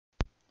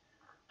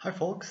Hi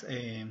folks,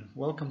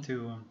 welcome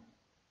to...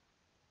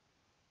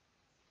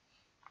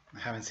 I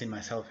haven't seen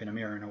myself in a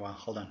mirror in a while,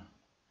 hold on.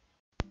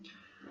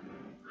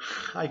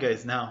 Hi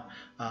guys,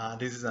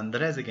 this is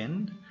Andres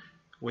again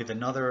with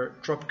another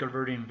Tropical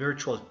Birding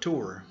virtual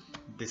tour.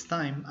 This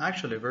time,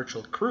 actually a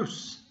virtual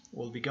cruise.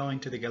 We'll be going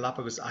to the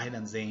Galapagos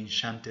Islands, the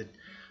Enchanted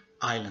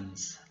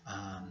Islands.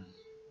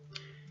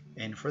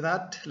 And for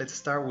that, let's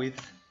start with,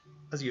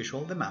 as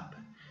usual, the map.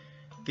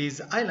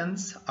 These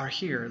islands are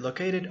here,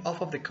 located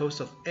off of the coast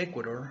of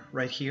Ecuador,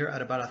 right here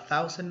at about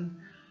 1,000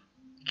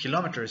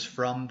 kilometers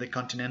from the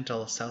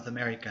continental South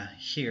America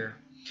here.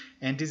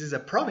 And this is a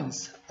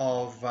province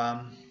of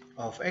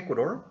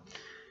Ecuador,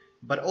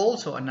 but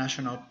also a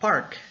national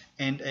park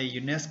and a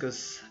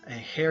UNESCO's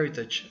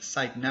heritage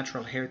site,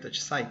 natural heritage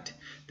site,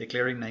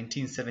 declared in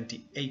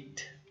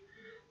 1978.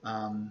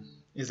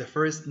 Is the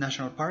first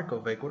national park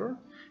of Ecuador,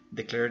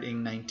 declared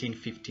in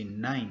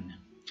 1959.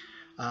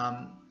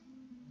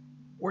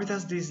 Where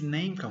does this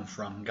name come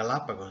from?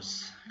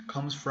 Galapagos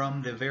comes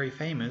from the very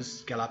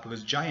famous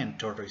Galapagos giant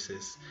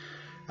tortoises.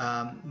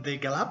 The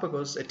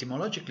Galapagos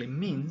etymologically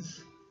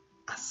means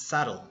a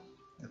saddle.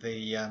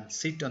 They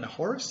sit on a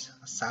horse,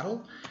 a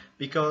saddle,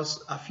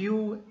 because a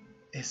few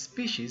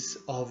species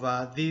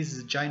of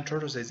these giant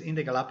tortoises in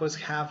the Galapagos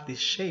have this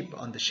shape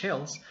on the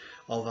shells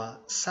of a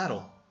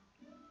saddle.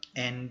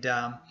 And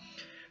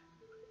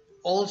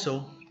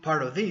also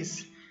part of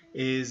this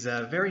is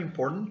very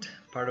important,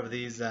 part of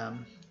these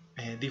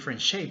different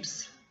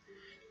shapes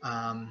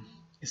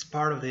is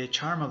part of the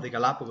charm of the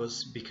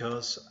Galapagos,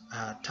 because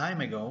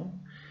time ago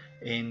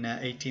in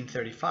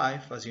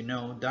 1835, as you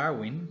know,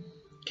 Darwin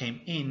came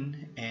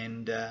in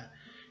and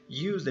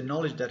used the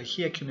knowledge that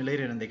he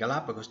accumulated in the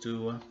Galapagos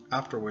to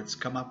afterwards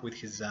come up with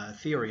his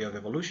theory of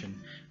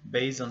evolution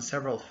based on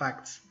several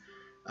facts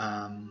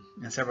and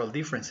several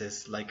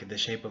differences, like the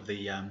shape of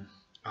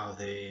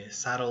the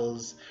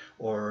saddles,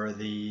 or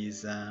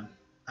these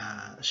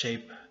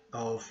shape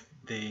of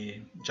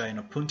the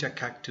Gynopuntia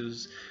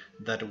cactus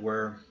that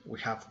we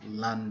have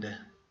land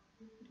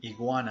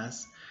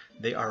iguanas.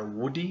 They are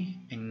woody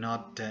and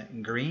not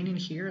green in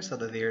here, so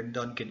that they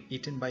don't get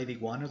eaten by the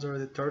iguanas or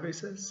the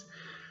tortoises.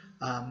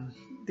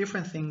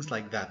 Different things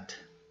like that.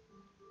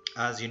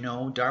 As you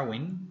know,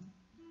 Darwin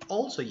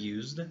also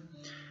used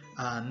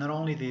not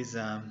only these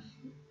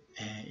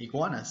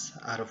iguanas,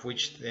 out of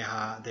which there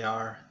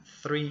are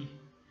three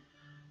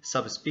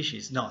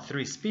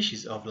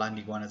species of land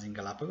iguanas in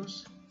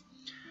Galapagos,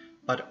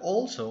 but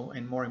also,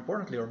 and more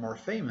importantly or more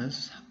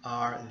famous,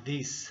 are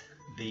the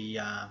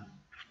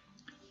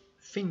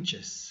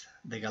finches,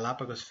 the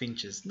Galapagos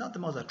finches. Not the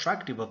most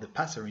attractive of the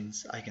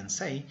passerines, I can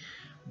say,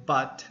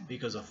 but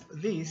because of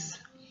this,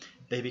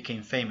 they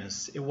became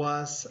famous. It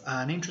was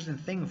an interesting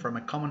thing from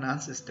a common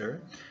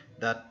ancestor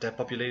that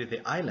populated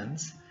the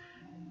islands.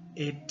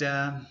 It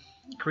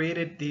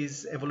created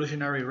this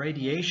evolutionary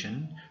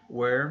radiation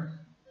where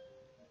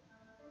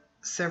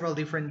several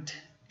different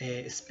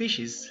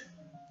species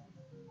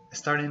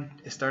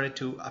started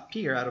to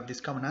appear out of this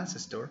common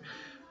ancestor,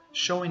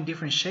 showing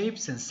different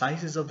shapes and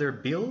sizes of their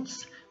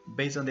bills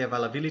based on the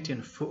availability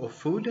of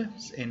food,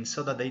 and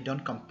so that they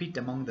don't compete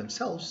among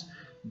themselves,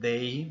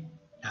 they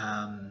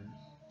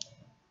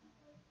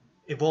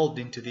evolved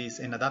into these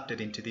and adapted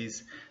into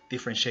these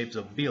different shapes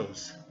of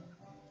bills.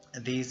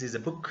 This is a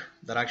book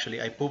that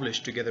actually I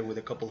published together with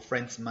a couple of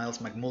friends, Miles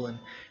McMullen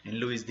and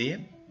Louis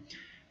Die,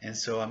 and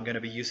so I'm going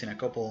to be using a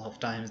couple of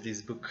times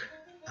this book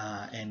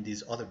and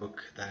this other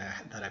book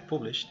that I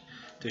published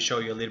to show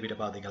you a little bit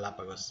about the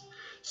Galapagos.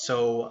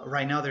 So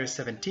right now there are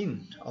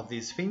 17 of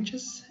these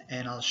finches,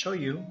 and I'll show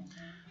you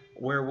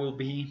where we'll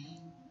be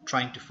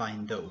trying to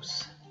find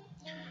those.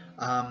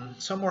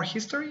 Some more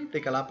history. The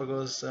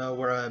Galapagos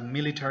were a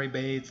military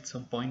base at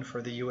some point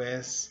for the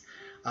US.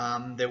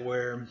 They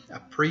were a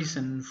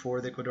prison for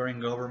the Ecuadorian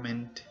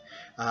government.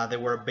 They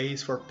were a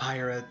base for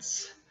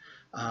pirates.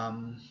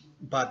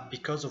 But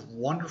because of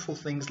wonderful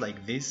things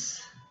like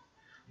this,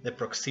 the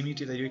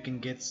proximity that you can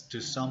get to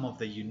some of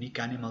the unique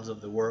animals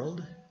of the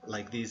world,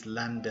 like this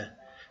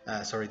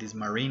this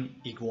marine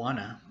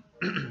iguana,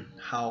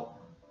 how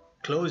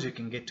close you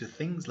can get to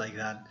things like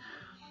that,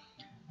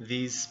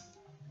 these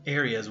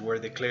areas were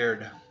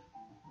declared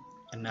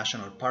a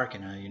national park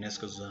and a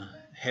UNESCO's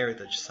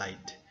heritage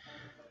site.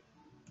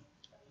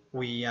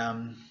 We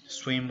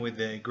swim with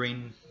the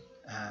green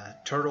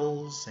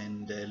turtles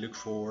and look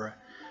for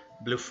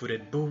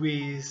blue-footed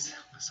boobies.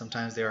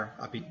 Sometimes they are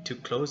a bit too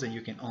close and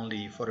you can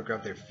only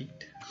photograph their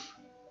feet.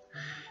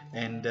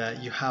 And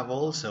you have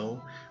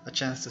also a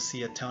chance to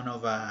see a ton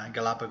of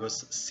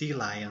Galapagos sea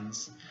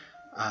lions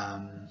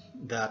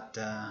that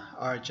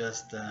are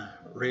just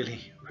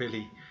really,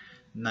 really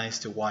nice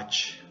to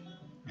watch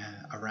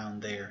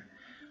around there.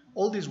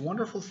 All these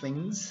wonderful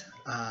things,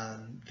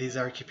 this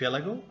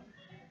archipelago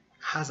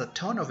has a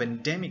ton of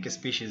endemic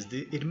species.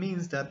 It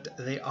means that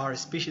they are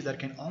species that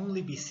can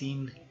only be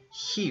seen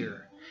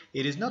here.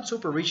 It is not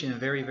super rich and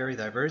very, very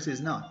diverse,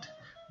 it's not.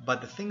 But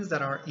the things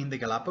that are in the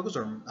Galapagos,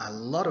 or a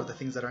lot of the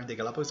things that are in the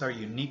Galapagos, are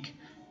unique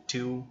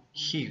to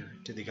here,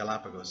 to the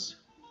Galapagos.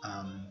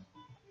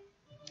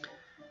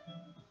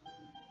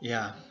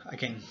 Yeah,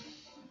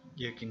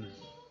 you can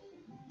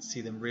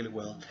see them really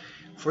well.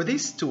 For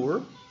this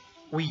tour,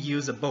 we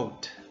use a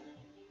boat,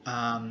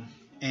 um,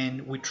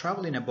 and we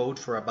travel in a boat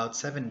for about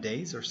 7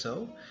 days or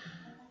so,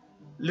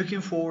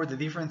 looking for the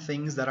different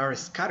things that are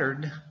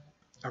scattered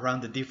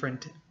around the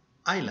different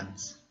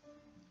islands.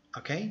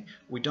 Okay,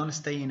 we don't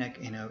stay in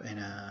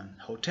a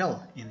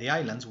hotel in the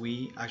islands.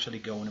 We actually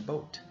go on a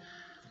boat,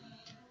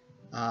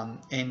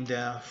 and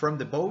from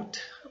the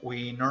boat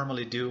we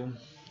normally do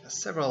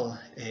several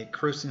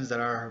cruisings that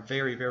are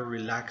very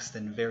relaxed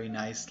and very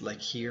nice. Like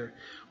here,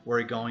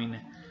 we're going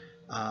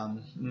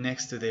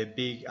next to the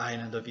big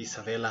island of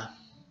Isabela,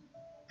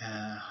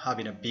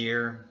 having a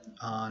beer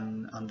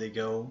on the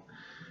go,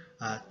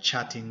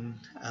 chatting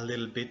a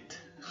little bit,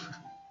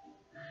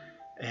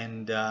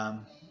 and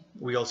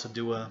we also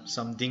do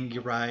some dinghy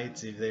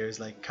rides if there's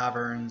like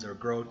caverns or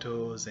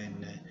grottos,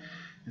 and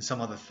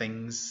some other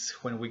things.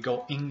 When we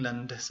go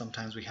inland,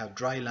 sometimes we have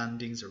dry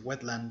landings or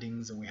wet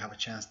landings, and we have a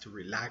chance to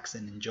relax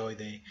and enjoy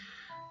the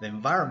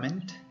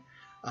environment.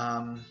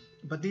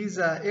 But these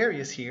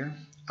areas here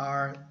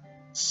are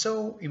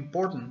so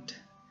important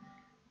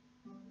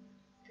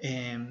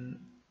and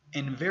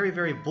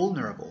very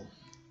vulnerable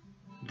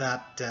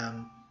that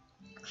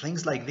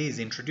things like these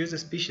introduce a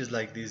species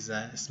like these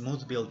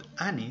smooth-billed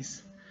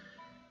anis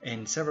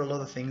and several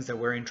other things that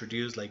were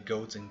introduced, like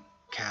goats and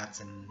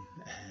cats and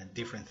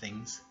different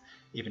things,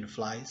 even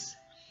flies,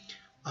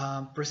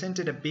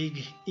 presented a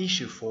big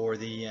issue for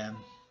the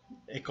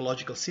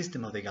ecological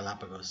system of the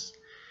Galapagos.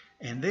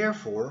 And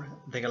therefore,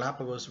 the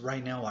Galapagos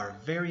right now are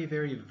very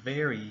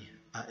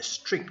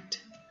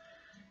strict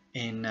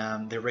in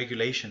the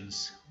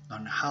regulations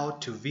on how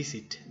to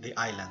visit the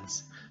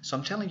islands. So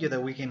I'm telling you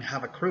that we can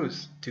have a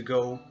cruise to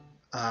go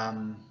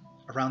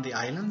around the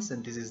islands,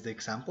 and this is the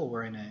example.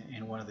 We're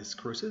in one of these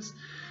cruises,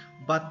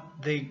 but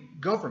the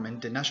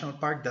government, the national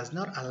park, does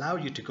not allow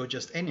you to go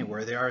just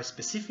anywhere. There are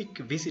specific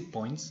visit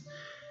points,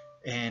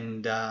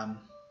 and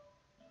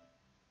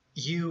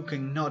you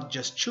cannot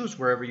just choose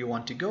wherever you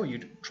want to go.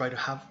 You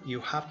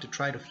have to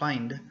try to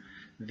find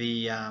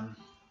the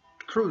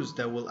cruise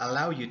that will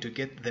allow you to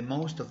get the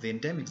most of the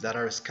endemics that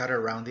are scattered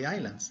around the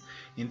islands.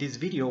 In this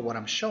video, what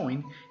I'm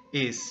showing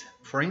is,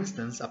 for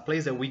instance, a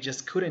place that we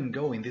just couldn't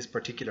go in this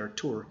particular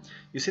tour.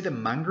 You see the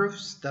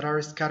mangroves that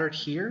are scattered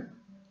here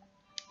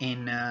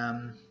in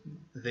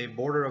the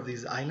border of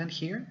this island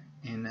here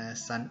in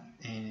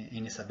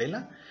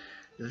Isabela.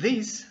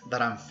 This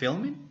that I'm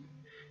filming,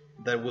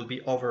 that will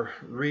be over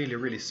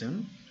really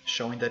soon,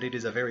 showing that it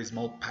is a very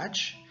small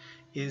patch,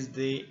 is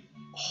the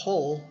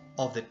whole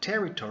of the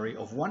territory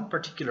of one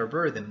particular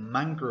bird, the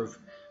mangrove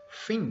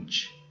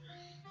finch,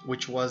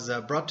 which was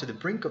brought to the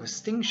brink of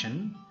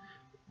extinction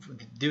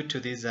due to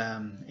these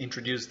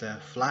introduced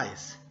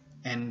flies.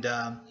 And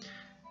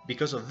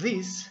because of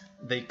this,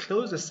 they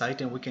closed the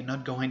site and we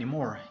cannot go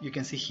anymore. You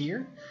can see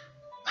here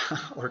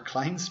our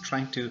clients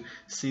trying to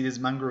see this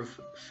mangrove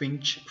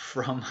finch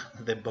from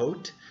the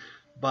boat,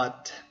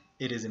 but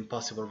it is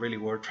impossible. Really,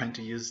 we're trying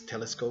to use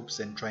telescopes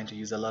and trying to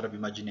use a lot of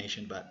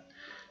imagination, but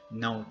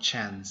no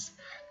chance.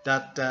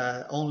 That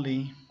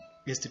only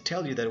is to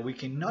tell you that we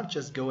cannot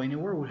just go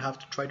anywhere. We have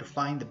to try to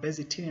find the best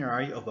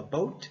itinerary of a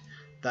boat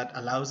that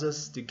allows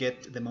us to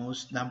get the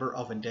most number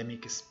of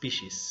endemic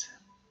species.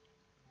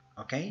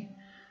 Okay?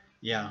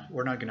 Yeah,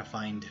 we're not gonna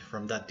find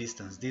from that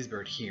distance this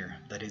bird here.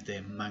 That is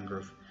the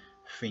mangrove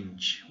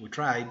finch. We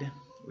tried,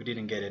 we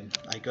didn't get it.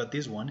 I got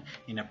this one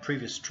in a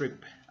previous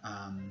trip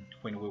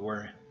when we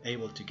were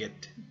able to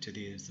get to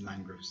these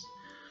mangroves.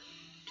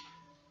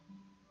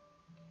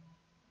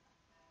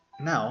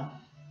 Now,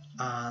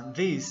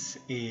 this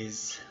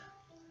is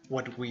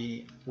what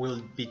we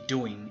will be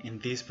doing in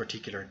this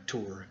particular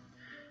tour.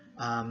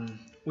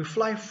 We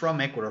fly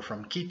from Ecuador,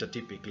 from Quito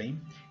typically,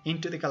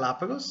 into the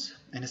Galapagos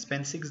and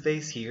spend 6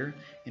 days here.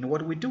 And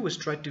what we do is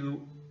try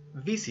to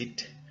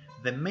visit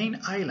the main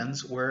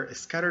islands where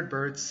scattered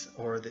birds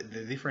or the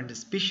different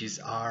species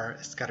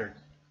are scattered.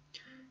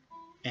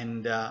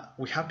 And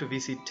we have to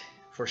visit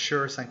for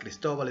sure San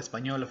Cristobal,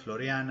 Española,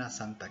 Floreana,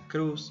 Santa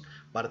Cruz,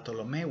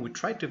 Bartolomé. We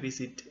try to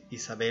visit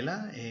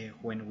Isabela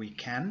when we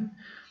can,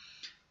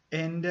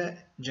 and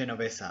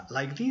Genovesa.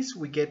 Like this,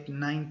 we get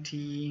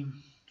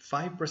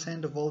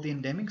 95% of all the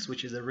endemics,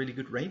 which is a really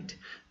good rate.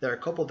 There are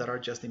a couple that are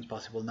just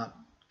impossible,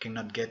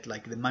 cannot get,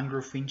 like the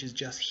mangrove finch is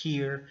just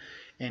here,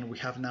 and we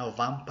have now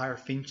vampire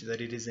finch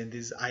that it is in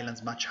these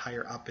islands much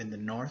higher up in the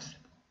north.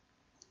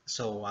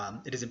 So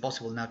it is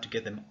impossible now to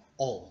get them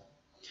all.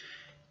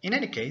 In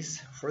any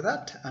case, for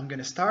that, I'm going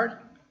to start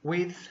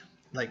with,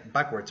 like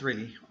backwards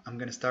really, I'm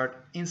going to start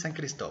in San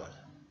Cristobal,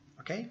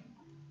 okay?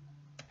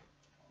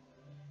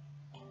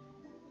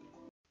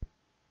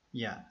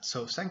 Yeah,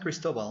 so San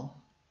Cristobal,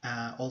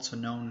 also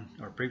known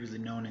or previously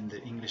known in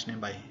the English name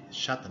by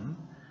Chatham,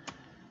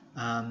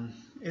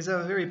 is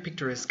a very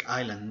picturesque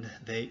island,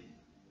 the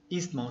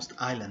eastmost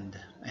island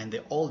and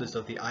the oldest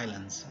of the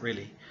islands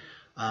really.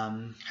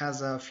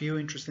 Has a few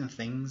interesting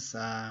things.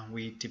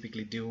 We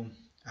typically do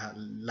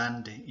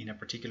land in a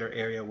particular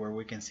area where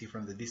we can see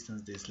from the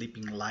distance the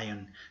sleeping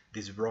lion.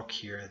 This rock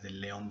here, the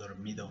León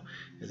Dormido,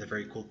 is a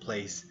very cool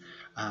place.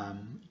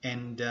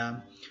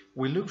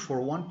 We look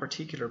for one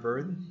particular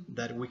bird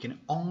that we can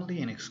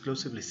only and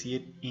exclusively see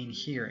it in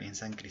here in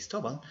San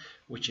Cristobal,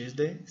 which is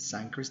the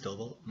San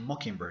Cristobal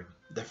mockingbird,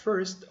 the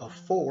first of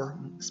 4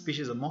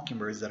 species of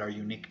mockingbirds that are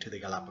unique to the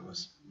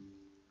Galapagos.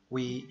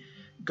 We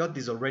got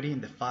this already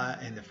in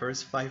the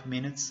first 5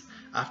 minutes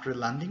after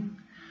landing.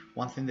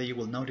 One thing that you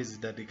will notice is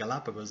that the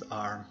Galapagos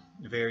are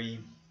very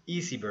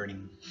easy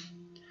birding.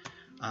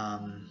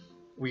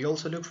 We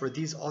also look for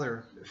this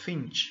other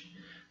finch,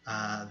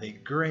 the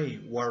gray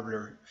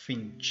warbler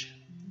finch.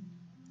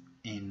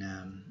 In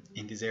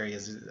these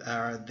areas,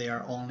 they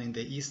are only in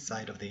the east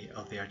side of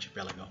the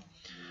archipelago.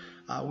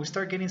 We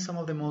start getting some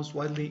of the most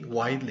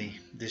widely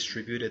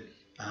distributed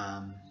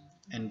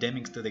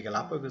endemics to the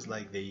Galapagos,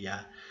 like the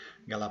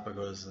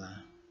Galapagos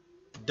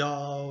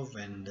dove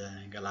and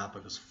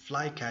Galapagos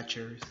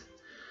flycatchers.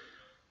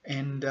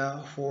 And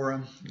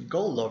for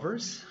gull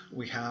lovers,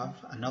 we have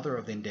another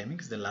of the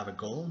endemics, the lava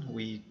gull.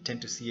 We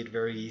tend to see it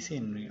very easy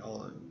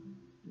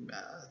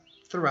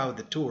throughout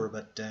the tour,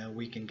 but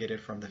we can get it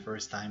from the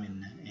first time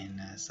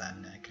in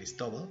San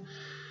Cristobal.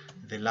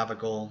 The lava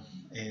gull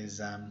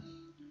is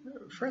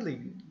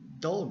fairly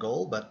dull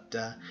gull, but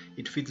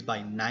it feeds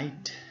by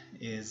night.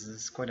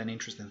 Is quite an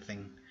interesting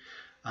thing.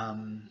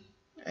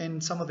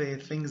 And some of the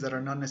things that are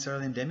not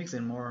necessarily endemics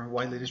and more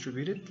widely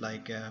distributed,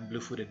 like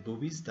blue-footed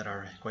boobies that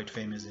are quite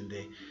famous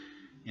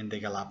in the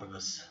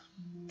Galapagos.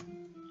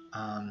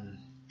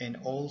 And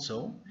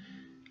also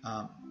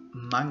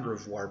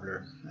mangrove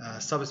warbler, a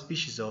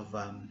subspecies of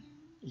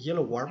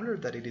yellow warbler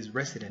that it is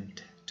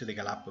resident to the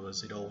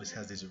Galapagos. It always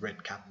has this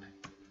red cap.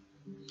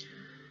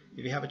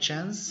 If you have a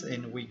chance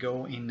and we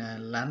go in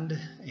land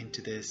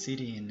into the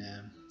city in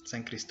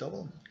San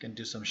Cristobal, you can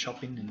do some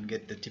shopping and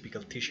get the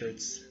typical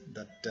t-shirts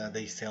that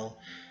they sell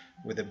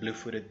with the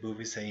blue-footed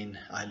boobies saying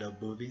 "I love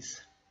boobies."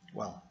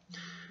 Well,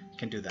 you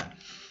can do that.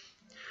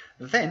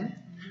 Then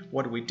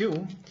what we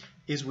do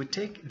is we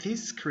take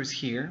this cruise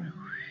here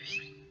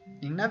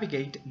and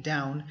navigate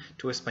down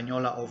to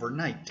Española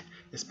overnight.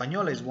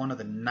 Española is one of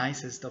the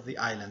nicest of the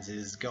islands. It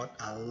has got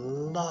a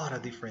lot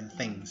of different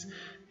things,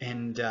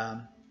 and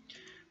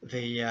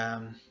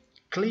the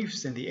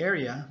cliffs in the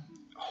area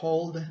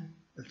hold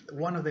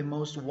one of the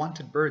most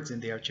wanted birds in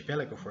the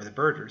archipelago for the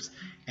birders,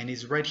 and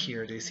it's right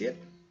here. Do you see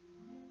it?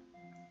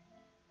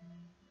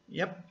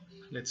 Yep,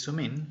 let's zoom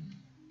in.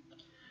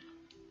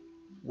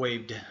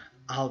 Waved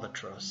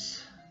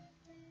albatross.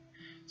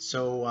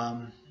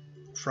 So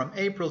from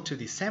April to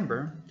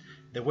December,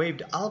 the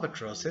waved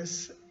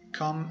albatrosses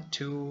come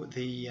to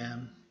the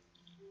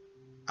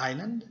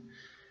island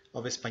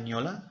of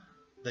Española.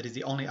 That is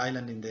the only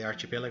island in the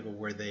archipelago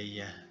where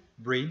they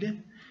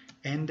breed,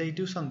 and they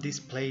do some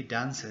display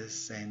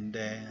dances and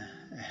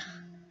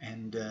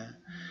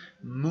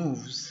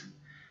moves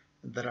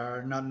that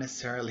are not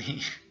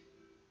necessarily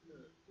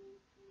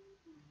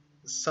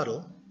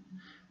subtle,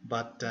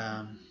 but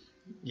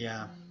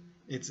yeah,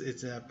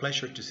 it's a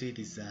pleasure to see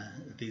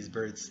these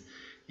birds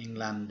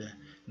inland.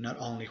 Not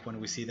only when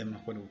we see them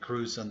when we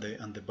cruise on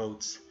the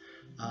boats.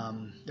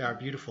 They are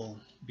beautiful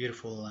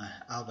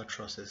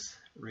albatrosses,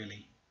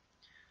 really.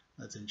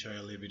 Let's enjoy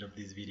a little bit of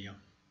this video.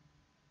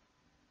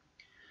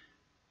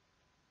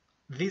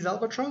 This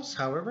albatross,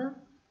 however,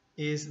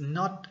 is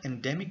not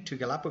endemic to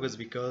Galapagos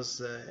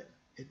because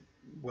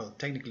well,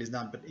 technically it's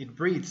not, but it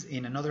breeds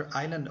in another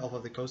island off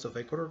of the coast of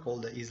Ecuador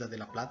called the Isla de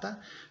la Plata,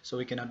 so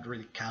we cannot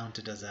really count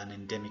it as an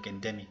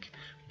endemic.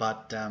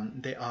 But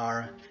there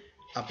are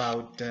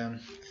about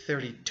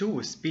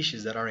 32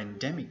 species that are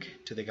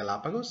endemic to the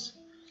Galapagos.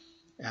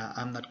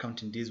 I'm not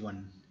counting this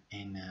one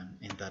in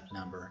that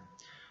number.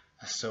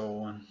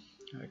 So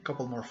a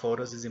couple more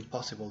photos. It's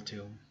impossible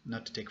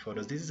not to take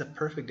photos. This is a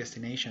perfect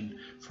destination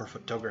for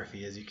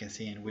photography, as you can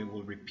see, and we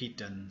will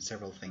repeat on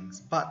several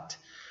things. But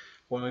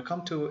when we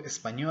come to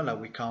Española,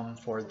 we come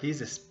for this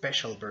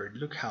special bird.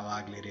 Look how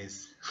ugly it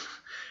is.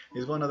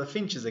 It's one of the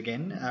finches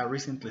again,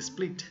 recently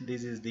split.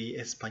 This is the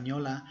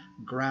Española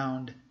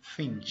ground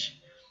finch.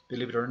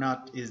 Believe it or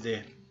not, is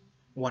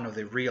one of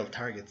the real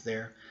targets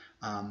there,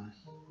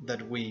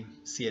 that we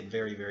see it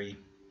very, very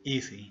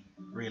easy,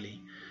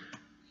 really.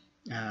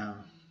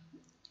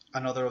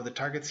 Another of the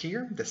targets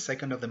here, the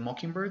second of the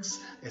mockingbirds,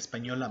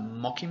 Española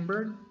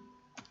mockingbird,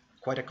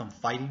 quite a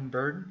confiding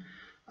bird,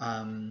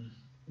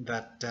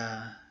 that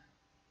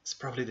is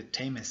probably the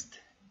tamest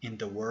in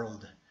the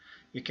world.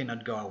 You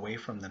cannot go away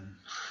from them.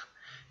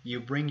 You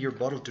bring your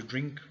bottle to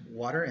drink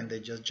water and they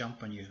just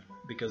jump on you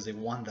because they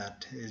want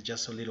that. It's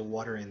just so little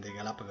water in the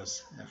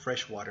Galapagos,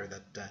 fresh water,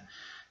 that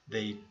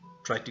they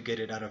try to get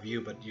it out of you,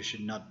 but you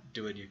should not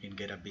do it. You can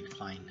get a big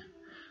fine.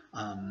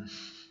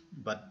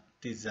 But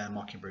these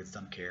mockingbirds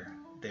don't care.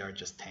 They are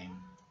just tame.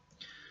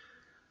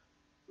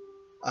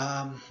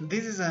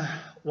 This is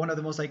one of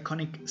the most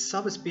iconic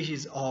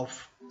subspecies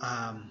of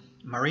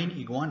marine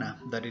iguana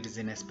that it is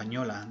in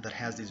Española, that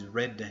has these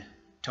red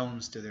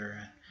tones to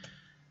their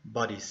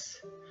bodies.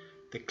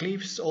 The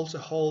cliffs also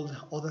hold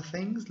other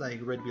things like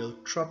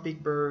red-billed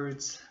tropic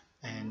birds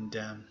and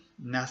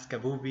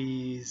Nazca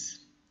boobies,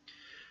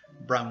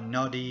 brown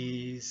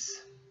noddies,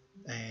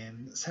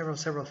 and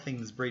several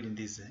things breed in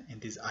this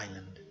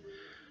island.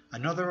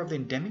 Another of the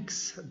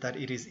endemics that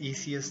it is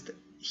easiest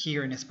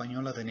here in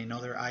Española than in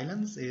other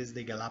islands is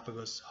the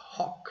Galapagos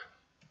hawk.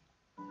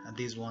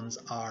 These ones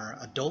are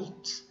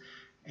adults,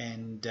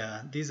 and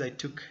this I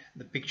took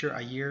the picture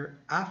a year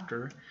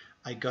after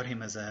I got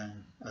him as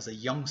a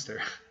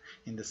youngster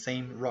in the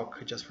same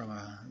rock, just from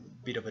a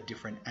bit of a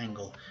different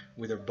angle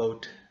with a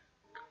boat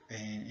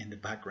in the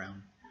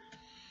background.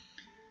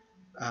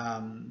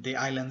 The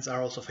islands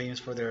are also famous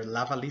for their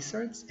lava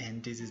lizards,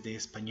 and this is the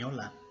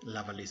Española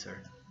lava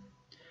lizard.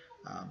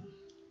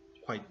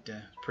 Quite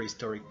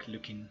prehistoric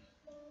looking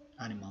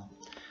animal.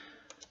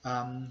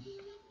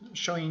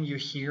 Showing you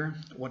here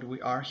what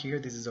we are here.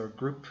 This is our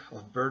group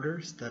of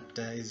birders that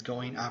is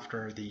going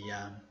after the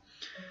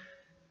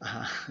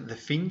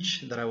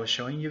finch that I was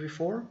showing you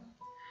before,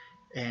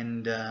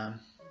 and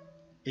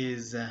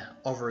is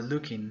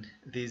overlooking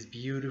this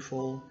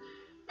beautiful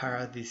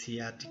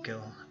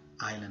paradisiacal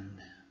island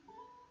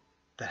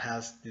that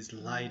has these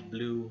light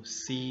blue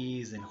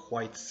seas and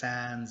white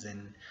sands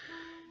and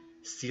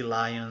sea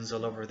lions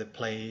all over the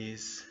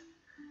place.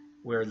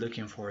 We're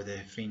looking for the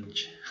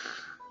finch.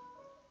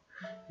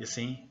 You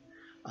see,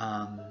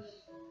 there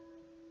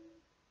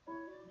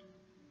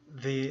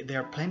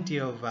are plenty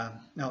of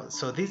no.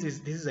 So this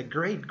is a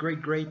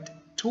great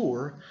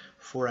tour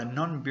for a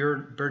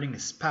non-birding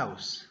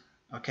spouse.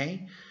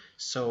 Okay,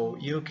 so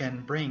you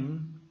can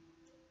bring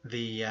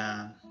the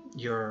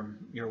your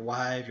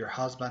wife, your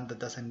husband that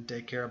doesn't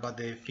care about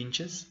the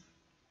finches,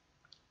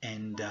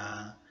 and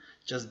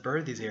just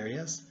bird these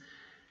areas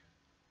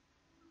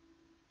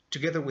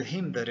together with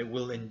him, that it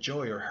will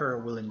enjoy, or her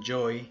will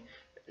enjoy,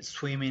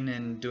 swimming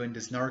and doing the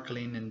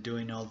snorkeling and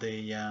doing all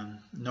the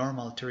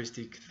normal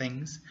touristic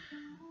things,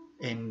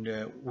 and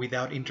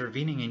without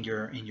intervening in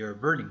your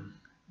birding,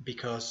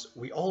 because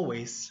we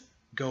always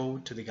go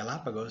to the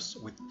Galapagos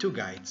with two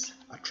guides: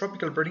 a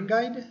tropical birding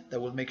guide that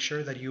will make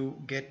sure that you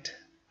get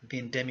the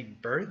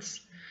endemic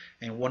birds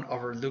and won't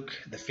overlook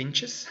the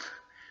finches,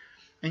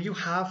 and you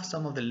have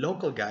some of the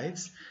local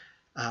guides,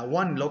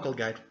 one local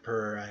guide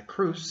per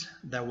cruise,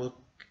 that will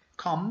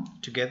come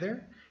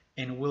together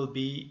and will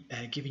be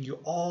giving you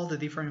all the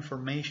different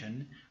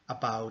information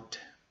about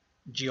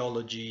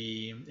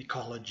geology,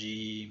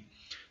 ecology,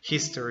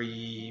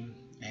 history,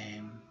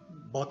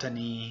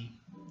 botany,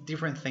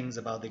 different things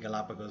about the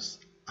Galapagos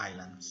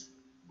Islands.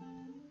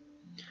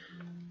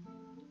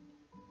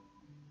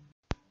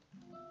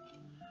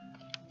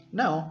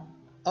 Now,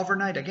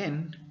 overnight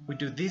again, we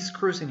do this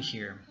cruise in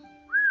here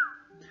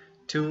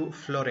to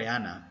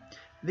Floreana.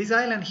 This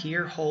island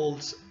here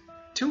holds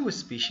two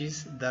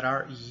species that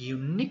are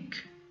unique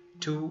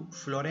to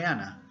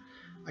Floreana.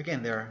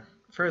 Again, they're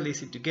fairly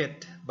easy to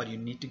get, but you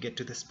need to get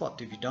to the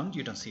spot. If you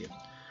don't see it.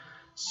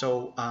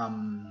 So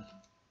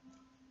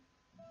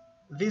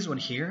this one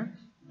here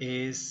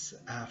is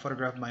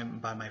photographed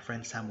by my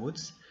friend Sam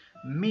Woods.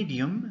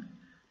 Medium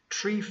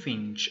tree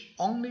finch,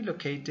 only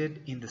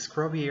located in the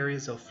scrubby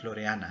areas of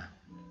Floreana.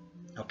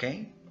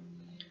 Okay?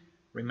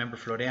 Remember,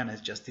 Floreana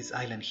is just this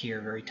island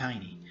here, very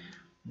tiny.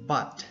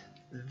 But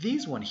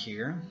this one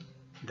here,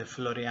 the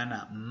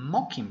Floreana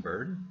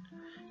mockingbird,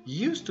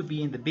 used to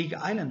be in the big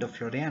island of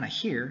Floreana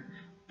here,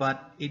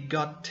 but it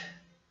got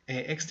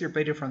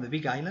extirpated from the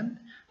big island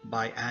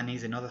by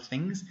annies and other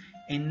things,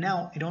 and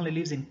now it only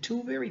lives in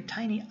two very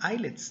tiny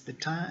islets,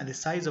 the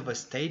size of a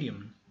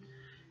stadium.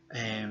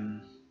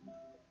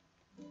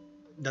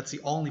 That's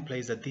the only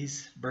place that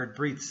this bird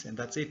breeds, and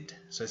that's it.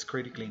 So it's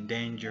critically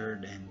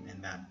endangered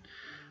and that.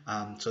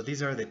 So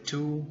these are the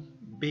two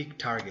big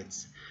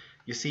targets.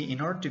 You see,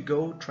 in order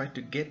to try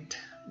to get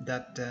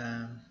that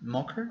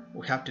mocker,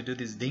 we have to do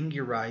these dinghy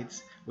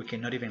rides. We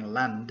cannot even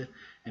land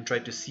and try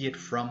to see it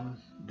from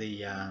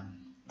the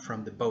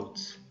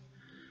boats.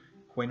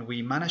 When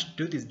we manage to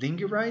do these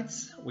dinghy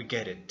rides, we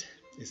get it.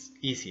 It's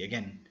easy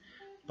again.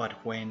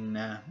 But when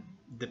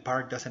the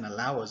park doesn't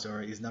allow us,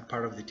 or is not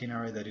part of the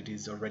itinerary that it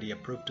is already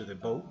approved to the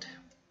boat,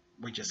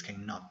 we just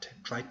cannot.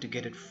 Try to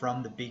get it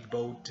from the big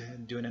boat,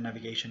 doing a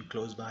navigation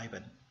close by,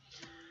 but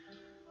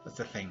that's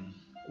the thing.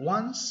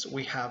 Once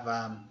we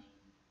have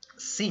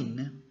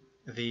seen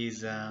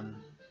these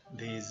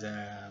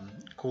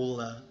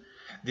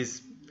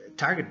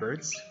target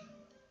birds,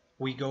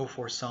 we go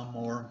for some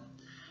more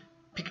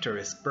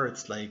picturesque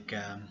birds, like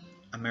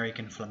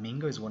American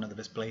flamingo is one of the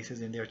best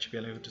places in the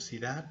archipelago to see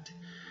that,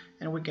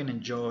 and we can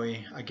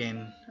enjoy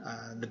again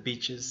the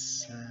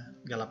beaches,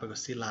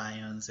 Galapagos sea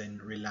lions,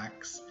 and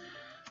relax,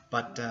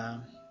 but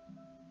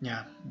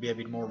yeah, be a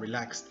bit more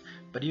relaxed.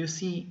 But you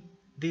see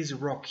this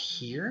rock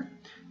here,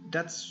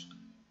 that's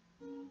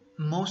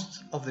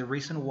most of the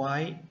reason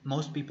why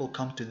most people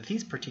come to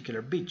this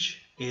particular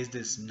beach, is the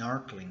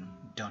snorkeling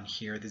done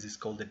here. This is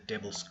called the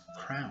Devil's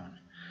Crown,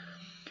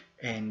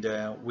 and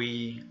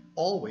we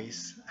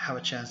always have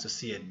a chance to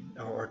see it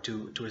or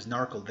to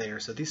snorkel there.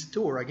 So this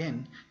tour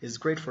again is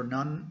great for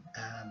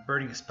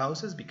non-birding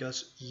spouses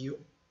because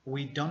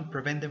we don't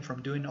prevent them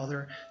from doing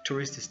other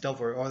touristy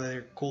stuff or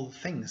other cool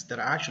things that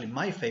are actually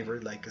my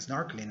favorite, like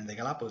snorkeling, and the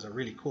Galapagos are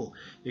really cool.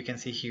 You can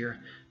see here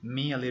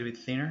me a little bit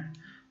thinner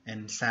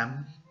and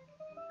Sam.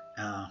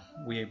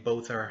 We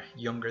both are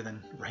younger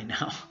than right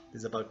now.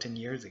 This is about 10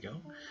 years ago,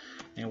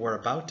 and we're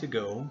about to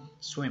go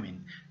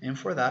swimming. And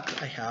for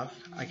that I have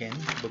again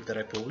a book that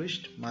I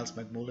published, Miles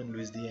McMullen,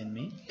 Luis Dia and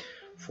me,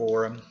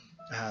 for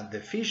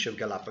the fish of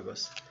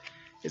Galapagos.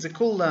 It's a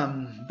cool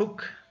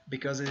book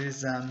because it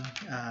is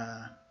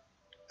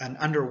an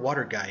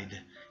underwater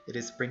guide. It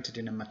is printed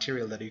in a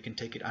material that you can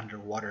take it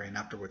underwater and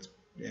afterwards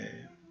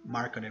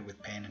mark on it with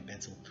pen and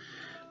pencil.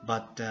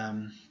 But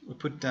we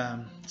put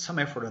some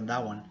effort on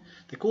that one.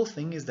 The cool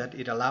thing is that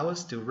it allows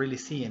us to really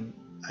see, and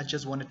I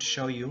just wanted to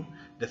show you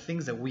the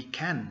things that we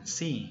can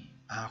see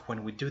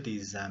when we do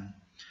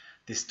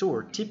this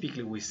tour.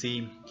 Typically we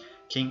see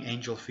king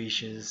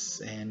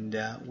angelfishes, and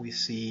we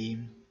see,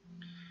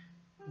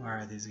 where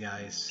are these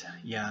guys?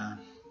 Yeah,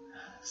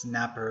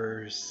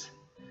 snappers,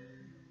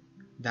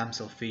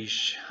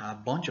 damselfish, a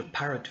bunch of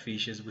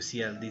parrotfishes. We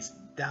see at least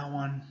that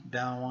one,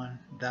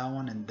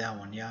 and that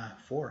one. Yeah,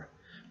 four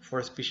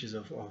species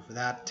of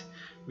that.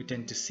 We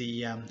tend to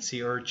see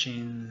sea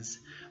urchins,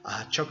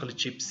 chocolate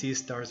chip sea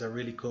stars are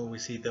really cool. We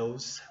see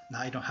those. Now,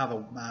 I don't have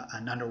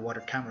an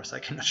underwater camera, so I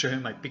cannot show you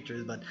my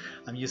pictures, but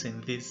I'm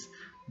using this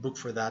book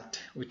for that.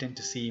 We tend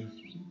to see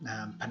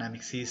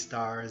Panamic sea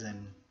stars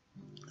and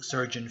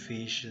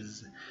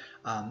surgeonfishes.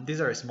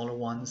 These are smaller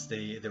ones,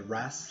 the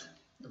wrasse,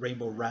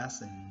 rainbow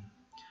wrasse,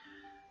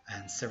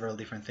 and several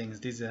different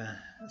things. This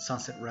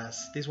sunset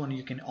wrasse. This one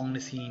you can only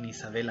see in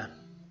Isabela.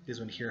 This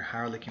one here,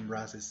 Harlequin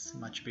wrasse, is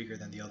much bigger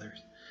than the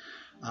others.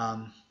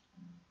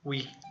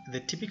 The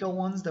typical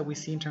ones that we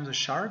see in terms of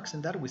sharks,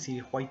 and that we see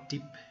white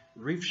tip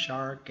reef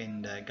shark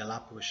and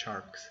Galapagos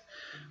sharks.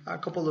 A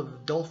couple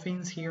of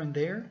dolphins here and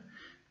there,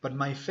 but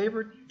my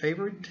favorite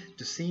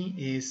to see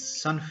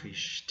is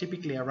sunfish.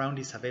 Typically around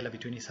Isabela,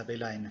 between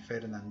Isabela and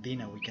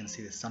Fernandina, we can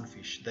see the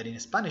sunfish, that in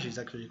Spanish is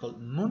actually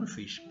called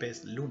moonfish,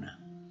 pez luna.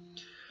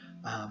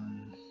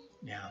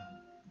 Yeah.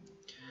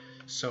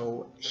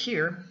 So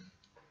here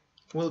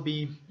we'll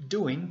be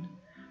doing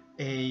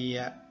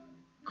a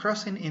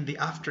crossing in the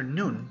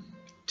afternoon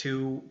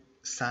to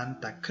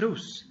Santa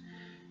Cruz,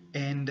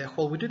 and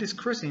while we do these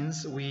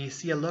crossings we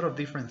see a lot of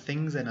different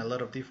things and a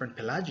lot of different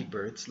pelagic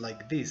birds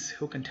like this.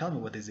 Who can tell me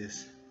what this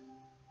is?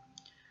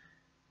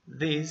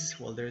 This,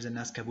 well, there's a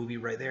Nazca booby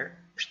right there,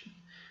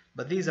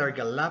 but these are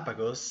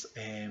Galapagos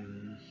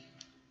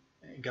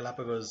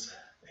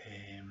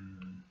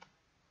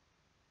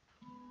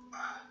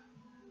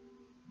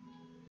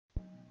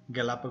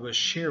Galapagos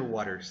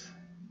shearwaters.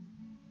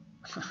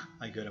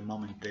 I got a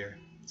moment there,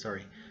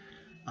 sorry,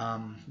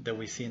 that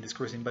we see in this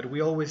cruising. But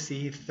we always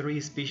see 3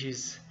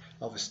 species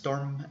of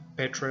storm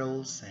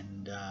petrels,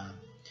 and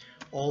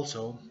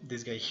also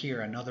this guy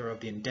here, another of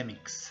the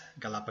endemics,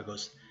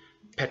 Galapagos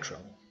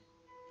petrel.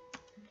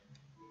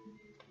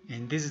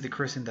 And this is the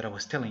cruising that I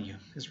was telling you.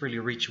 It's really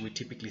rich, we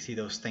typically see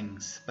those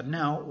things. But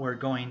now we're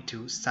going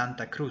to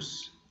Santa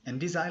Cruz, and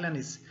this island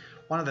is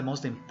one of the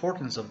most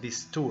important of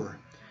this tour,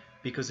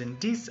 because in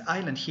this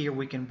island here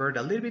we can bird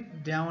a little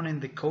bit down in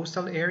the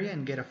coastal area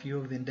and get a few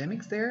of the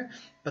endemics there,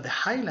 but the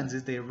highlands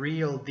is the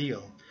real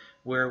deal,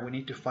 where we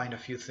need to find a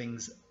few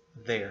things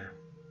there.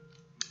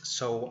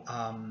 So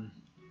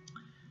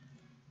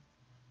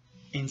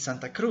in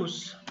Santa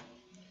Cruz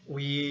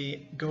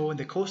we go in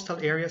the coastal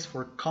areas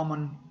for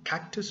common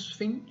cactus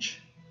finch,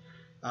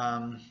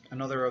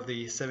 another of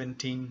the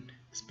 17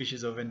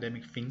 species of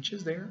endemic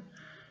finches there.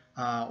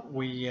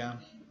 We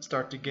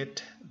start to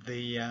get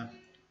the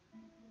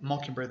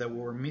mockingbird that we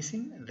were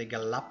missing, the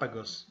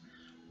Galapagos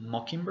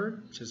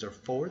mockingbird, which is our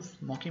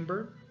 4th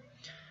mockingbird.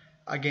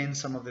 Again,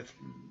 some of the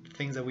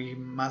things that we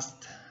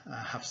must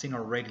have seen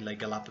already, like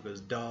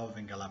Galapagos dove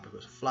and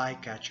Galapagos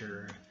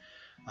flycatcher.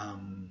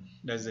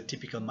 There's a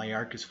typical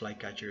Myarchus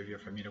flycatcher if you're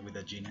familiar with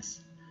that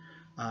genus.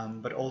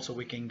 But also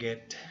we can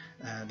get,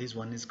 this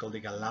one is called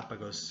the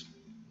Galapagos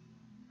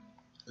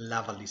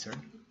lava lizard.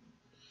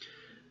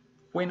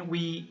 When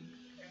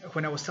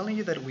I was telling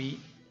you that we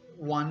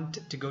want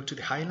to go to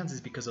the highlands,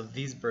 is because of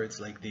these birds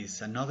like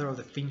this, another of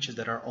the finches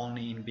that are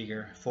only in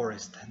bigger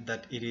forest,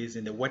 that it is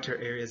in the wetter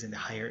areas, in the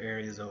higher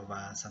areas of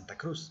Santa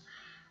Cruz.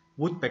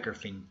 Woodpecker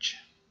finch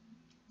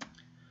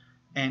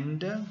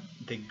and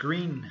the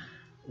green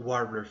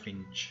warbler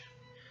finch.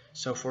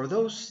 So for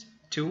those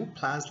two,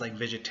 plus like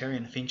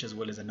vegetarian finch as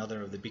well as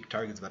another of the big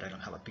targets, but I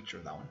don't have a picture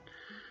of that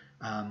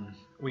one,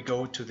 we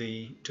go to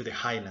the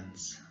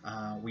highlands.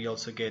 We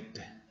also get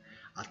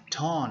a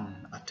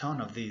ton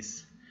of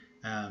these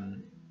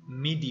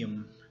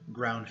medium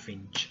ground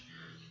finch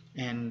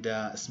and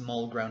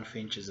small ground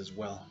finches as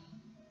well.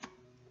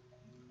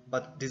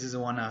 But this is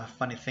one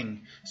funny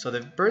thing. So the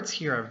birds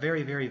here are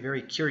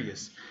very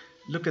curious.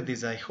 Look at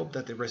this. I hope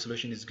that the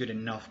resolution is good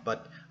enough,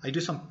 but I do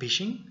some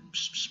fishing.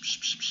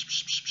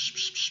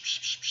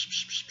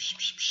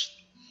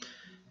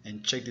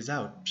 And check this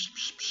out.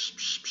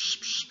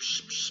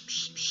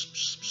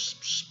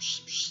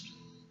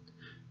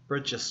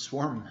 Birds just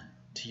swarm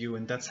to you,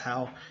 and that's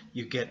how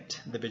you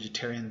get the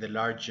vegetarian, the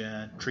large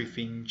tree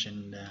finch,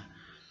 and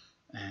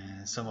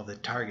some of the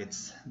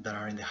targets that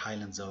are in the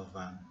highlands of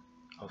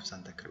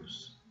Santa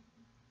Cruz.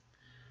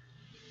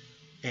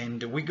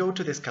 And we go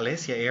to the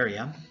Scalesia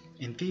area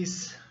in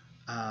this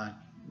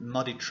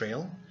muddy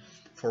trail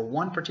for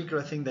one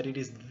particular thing that it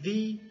is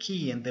the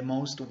key and the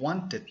most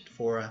wanted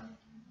for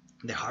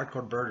the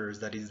hardcore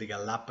birders, that is the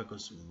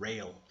Galapagos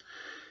rail.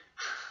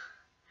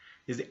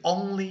 It's the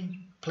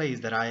only place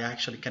that I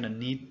actually kind of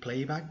need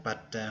playback,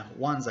 but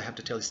once I have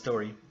to tell a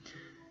story.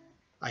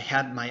 I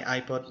had my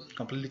iPod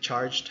completely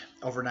charged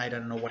overnight. I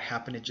don't know what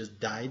happened, it just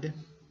died.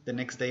 The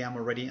next day I'm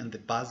already on the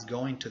bus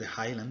going to the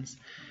highlands,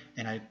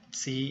 and I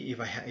see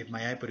if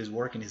my iPod is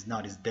working. It's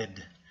not, it's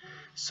dead.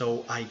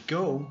 So I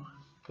go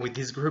with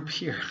this group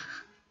here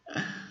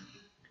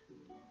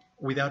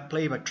without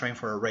playback, trying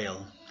for a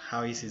rail.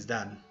 How easy is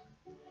that?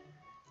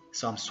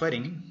 So I'm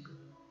sweating,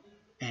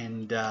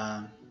 and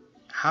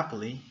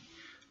happily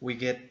we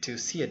get to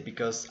see it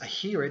because I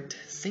hear it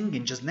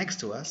singing just next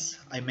to us.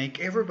 I make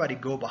everybody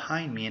go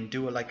behind me and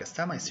do like a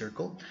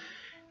semicircle,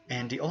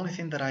 and the only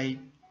thing that I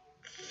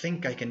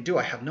think I can do,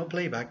 I have no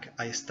playback,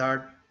 I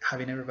start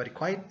having everybody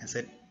quiet and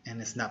sit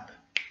and snap.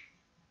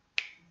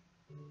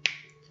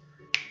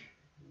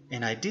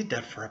 And I did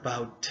that for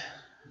about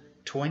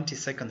 20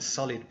 seconds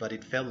solid, but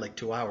it felt like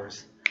 2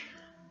 hours.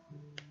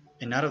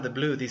 And out of the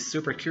blue, this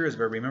super curious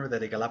bird, remember that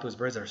the Galapagos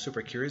birds are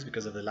super curious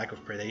because of the lack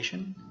of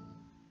predation?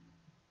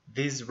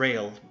 This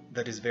rail,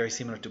 that is very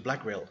similar to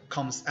black rail,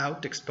 comes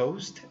out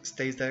exposed,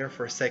 stays there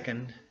for a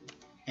second,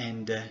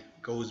 and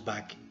goes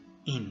back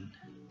in.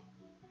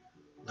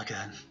 Look at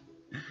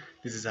that.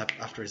 This is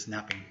after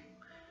snapping.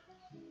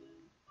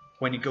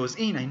 When it goes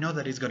in, I know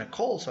that it's gonna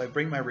call, so I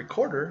bring my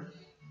recorder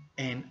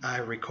and I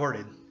record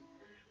it.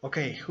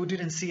 Okay, who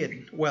didn't see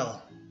it?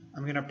 Well,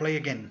 I'm gonna play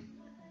again.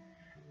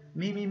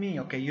 Me.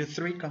 Okay, you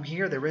three come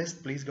here, the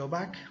rest please go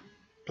back.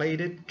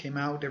 Played it, came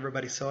out,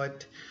 everybody saw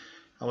it.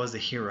 I was the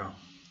hero.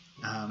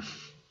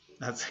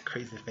 That's a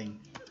crazy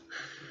thing.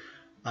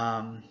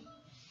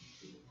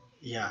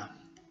 Yeah.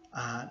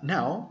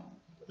 Now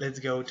let's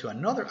go to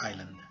another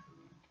island.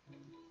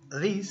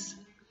 This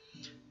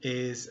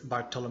is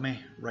Bartolome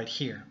right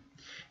here,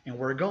 and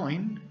we're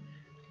going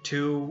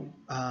to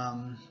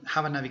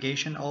have a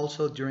navigation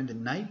also during the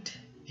night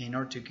in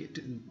order to get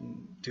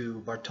to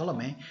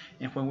Bartolome,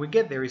 and when we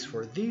get there is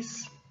for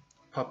this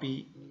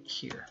puppy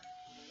here.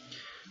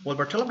 Well,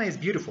 Bartolome is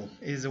beautiful.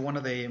 It is one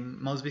of the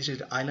most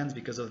visited islands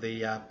because of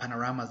the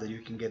panoramas that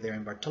you can get there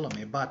in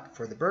Bartolome, but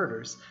for the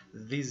birders,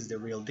 this is the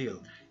real deal.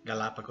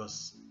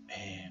 Galapagos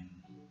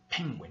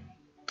penguin.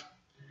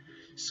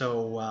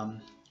 So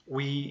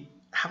we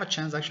have a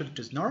chance actually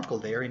to snorkel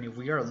there, and if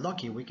we are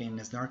lucky we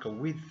can snorkel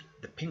with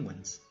the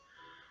penguins.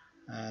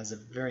 It's a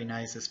very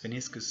nice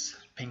Spheniscus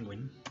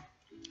penguin.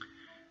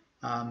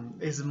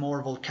 It's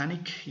more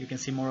volcanic. You can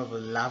see more of a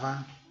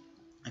lava,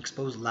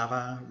 exposed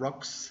lava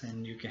rocks,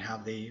 and you can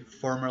have the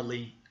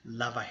formerly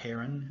lava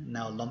heron,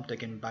 now lumped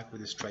again back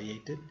with the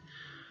striated.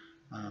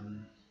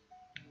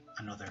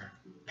 Another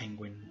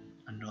penguin,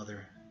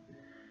 another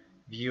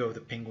view of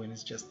the penguin.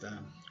 Is just a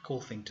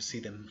cool thing to see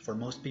them. For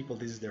most people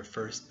this is their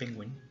first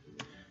penguin.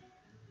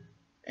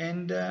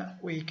 And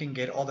we can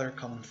get other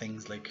common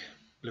things like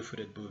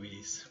blue-footed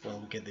boobies. Well,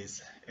 we get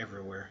this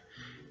everywhere.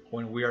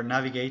 When we are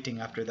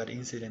navigating after that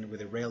incident with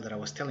the rail that I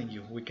was telling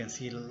you, we can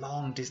see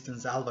long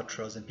distance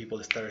albatross, and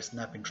people start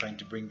snapping trying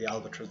to bring the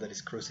albatross that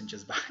is cruising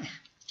just by.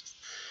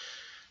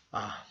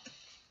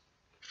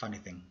 Funny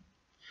thing.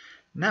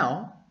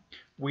 Now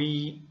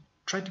we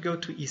try to go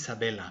to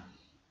Isabela.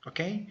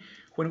 Okay,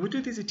 when we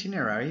do these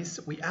itineraries,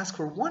 we ask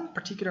for one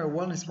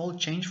particular small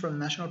change from the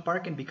national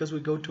park, and because we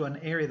go to an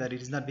area that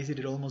it is not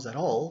visited almost at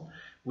all,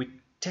 we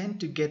tend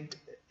to get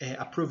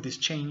approved this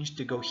change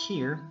to go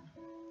here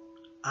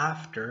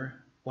after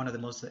one of the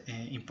most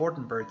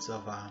important birds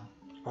of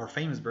or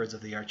famous birds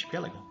of the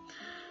archipelago.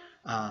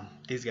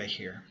 This guy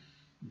here,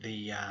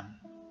 the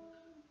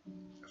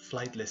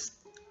flightless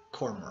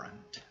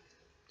cormorant.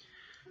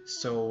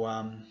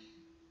 So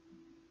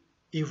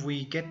if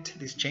we get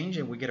this change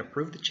and we get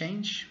approved the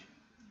change,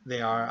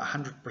 they are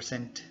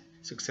 100%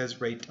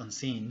 success rate on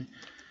seeing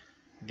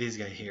this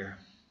guy here,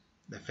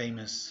 the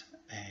famous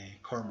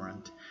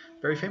cormorant.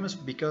 Very famous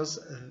because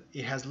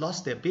it has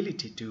lost the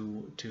ability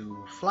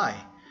to fly.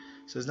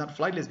 So it's not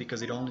flightless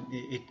because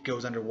it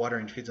goes underwater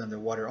and feeds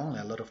underwater only.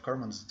 A lot of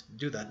cormorants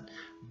do that.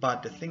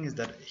 But the thing is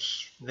that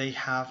they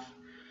have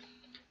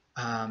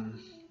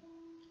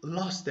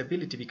lost the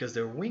ability because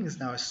their wings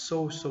now are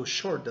so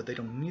short that they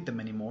don't need them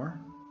anymore,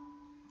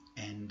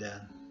 and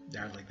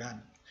they're like that.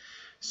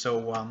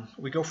 So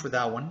we go for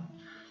that one.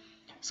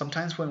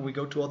 Sometimes when we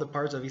go to other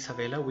parts of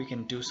Isabela, we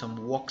can do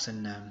some walks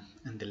in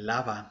the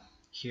lava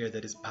here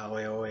that is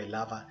Paoeoe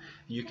lava.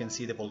 You can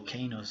see the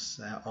volcanoes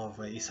of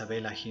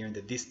Isabela here in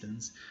the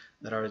distance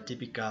that are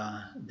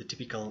the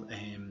typical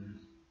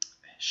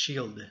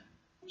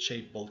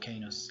shield-shaped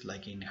volcanoes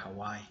like in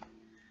Hawaii.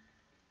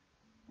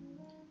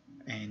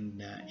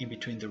 And in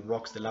between the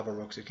rocks, the lava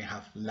rocks, you can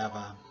have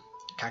lava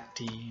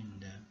cacti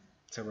and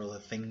several other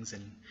things.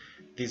 And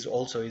this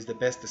also is the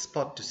best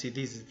spot to see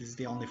this. This is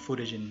the only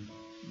footage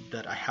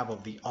that I have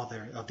of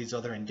these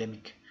other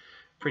endemic.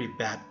 Pretty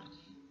bad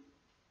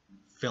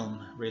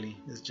film, really.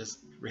 It's just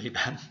really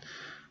bad.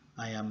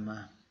 I am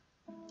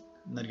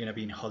not gonna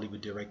be in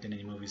Hollywood directing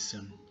any movies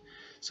soon.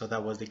 So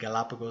that was the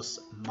Galapagos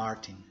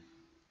martin.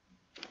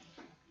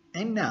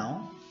 And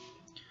now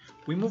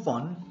we move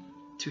on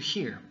to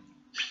here.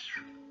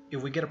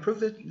 If we get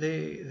approved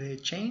the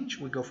change,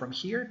 we go from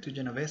here to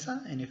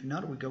Genovesa, and if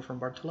not, we go from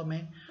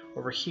Bartolome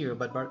over here.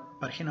 But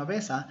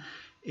Genovesa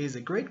is a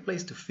great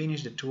place to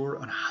finish the tour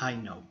on a high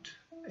note.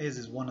 This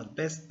is one of the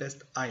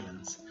best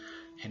islands,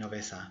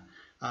 Genovesa.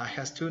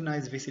 Has two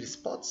nice visit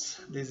spots.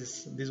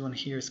 This one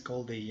here is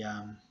called the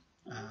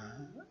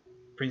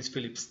Prince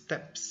Philip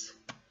Steps.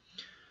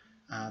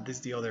 This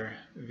is the other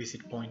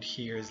visit point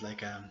here. Is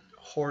like a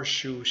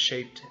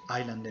horseshoe-shaped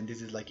island, and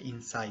this is like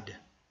inside.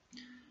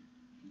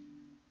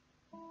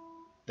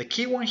 The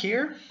key one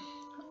here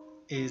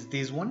is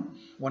this one.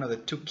 One of the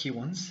two key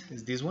ones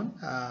is this one,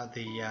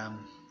 the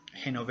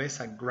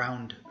Genovesa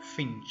ground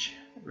finch,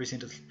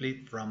 recently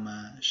split from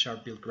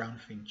sharp-billed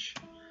ground finch.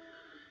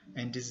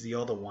 And this is the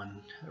other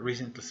one,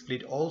 recently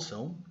split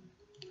also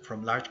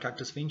from large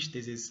cactus finch.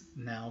 This is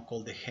now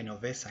called the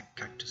Genovesa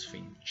cactus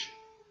finch.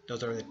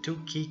 Those are the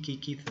two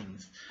key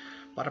things.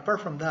 But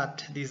apart from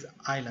that, this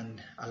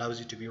island allows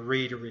you to be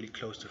really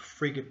close to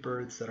frigate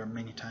birds that are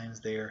many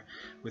times there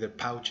with their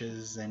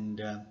pouches, and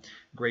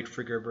great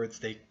frigate birds.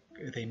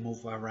 They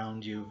move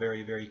around you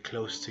very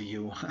close to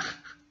you.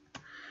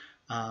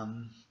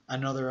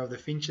 Another of the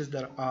finches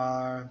that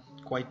are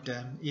quite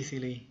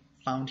easily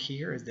found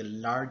here is the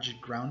large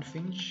ground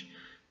finch.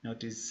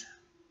 Notice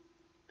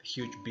the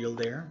huge bill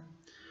there.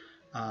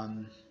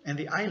 And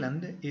the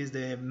island is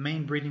the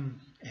main breeding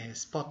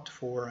spot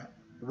for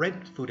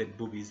red-footed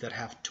boobies that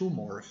have two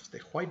morphs, the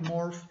white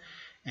morph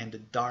and the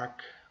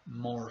dark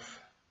morph.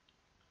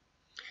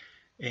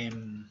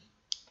 The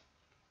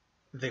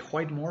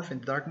white morph and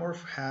the dark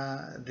morph,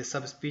 the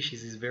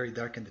subspecies is very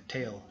dark in the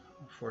tail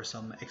for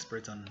some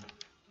experts on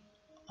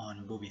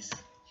boobies.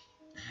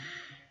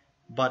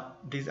 But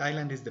this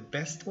island is the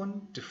best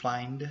one to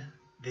find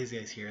these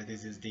guys here.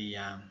 This is the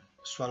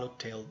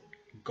swallowtail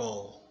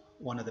gull,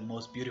 one of the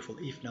most beautiful,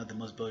 if not the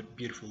most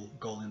beautiful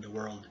gull in the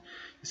world.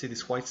 You see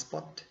this white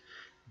spot?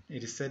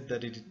 It is said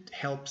that it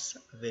helps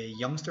the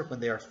youngster when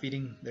they are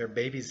feeding their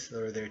babies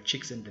or their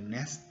chicks in the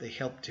nest. They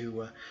help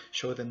to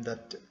show them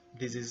that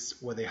this is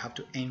where they have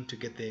to aim to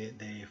get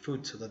the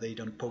food, so that they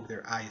don't poke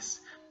their eyes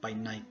by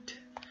night,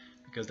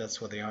 because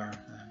that's what they are,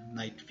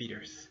 night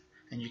feeders.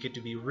 And you get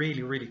to be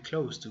really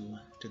close to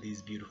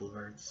these beautiful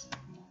birds.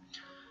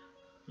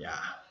 Yeah,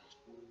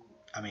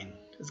 I mean,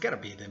 it's gotta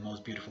be the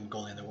most beautiful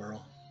gull in the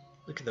world.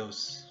 Look at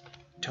those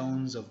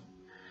tones of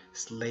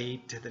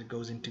slate that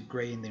goes into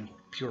gray and then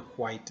pure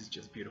white. Is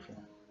just beautiful.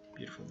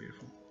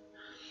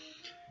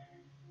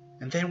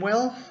 And then,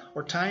 well,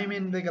 our time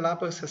in the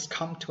Galapagos has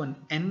come to an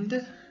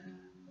end.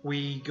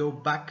 We go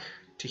back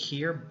to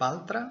here,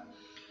 Baltra,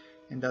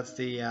 and that's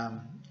the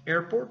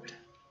airport,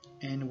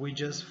 and we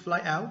just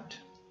fly out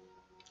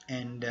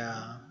and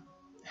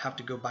have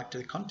to go back to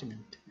the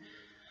continent,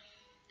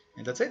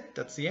 and that's it.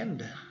 That's the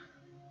end.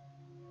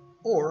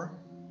 Or,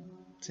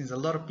 since a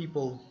lot of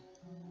people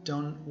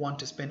don't want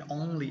to spend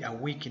only a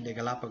week in the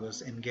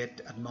Galapagos and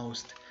get at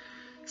most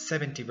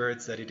 70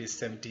 birds, that it is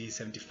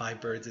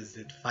 75 birds is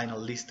the final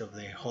list of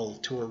the whole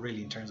tour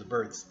really in terms of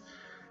birds.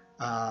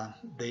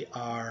 They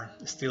are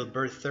still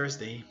Bird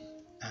Thursday.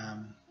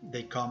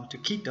 They come to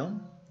Quito.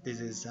 This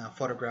is a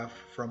photograph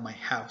from my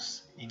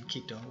house in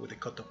Quito with the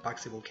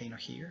Cotopaxi volcano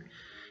here,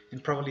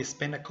 and probably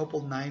spend a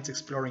couple nights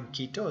exploring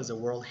Quito as a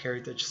World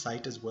Heritage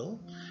Site as well,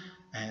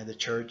 the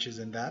churches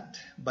and that.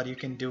 But you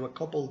can do a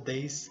couple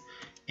days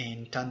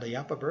in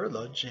Tandayapa Bird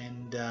Lodge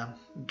and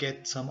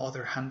get some other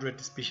 100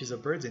 species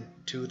of birds in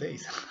 2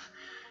 days,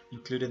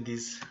 including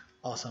these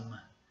awesome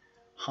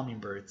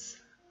hummingbirds.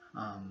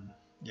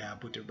 Yeah,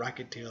 booted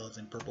racket-tails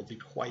and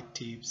purple-beaked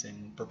white-tips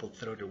and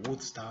purple-throated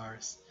wood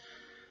stars,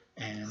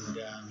 and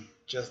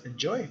just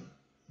enjoy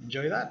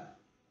that.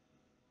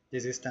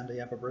 This is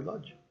Tandayapa Bird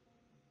Lodge.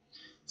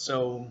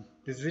 So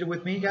this is it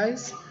with me,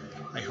 guys.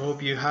 I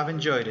hope you have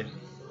enjoyed it.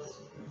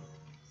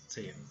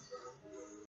 See you.